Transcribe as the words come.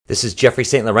This is Jeffrey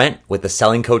St. Laurent with the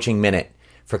Selling Coaching Minute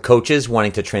for coaches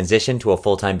wanting to transition to a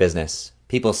full-time business.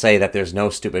 People say that there's no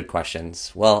stupid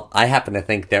questions. Well, I happen to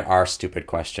think there are stupid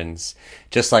questions.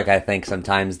 Just like I think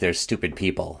sometimes there's stupid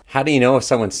people. How do you know if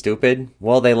someone's stupid?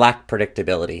 Well, they lack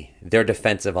predictability. They're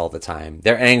defensive all the time.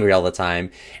 They're angry all the time.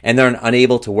 And they're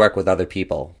unable to work with other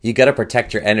people. You gotta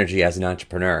protect your energy as an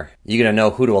entrepreneur. You gotta know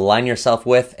who to align yourself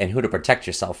with and who to protect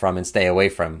yourself from and stay away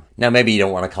from. Now, maybe you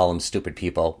don't want to call them stupid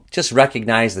people. Just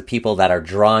recognize the people that are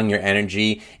drawing your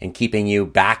energy and keeping you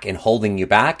back and holding you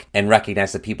back, and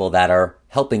recognize the people that are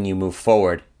helping you move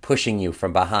forward, pushing you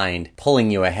from behind, pulling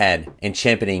you ahead, and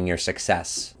championing your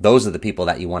success. Those are the people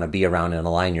that you want to be around and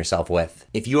align yourself with.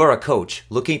 If you are a coach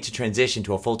looking to transition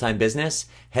to a full-time business,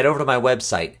 head over to my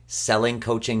website,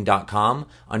 sellingcoaching.com,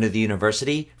 under the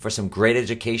university for some great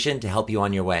education to help you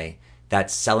on your way.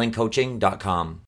 That's sellingcoaching.com.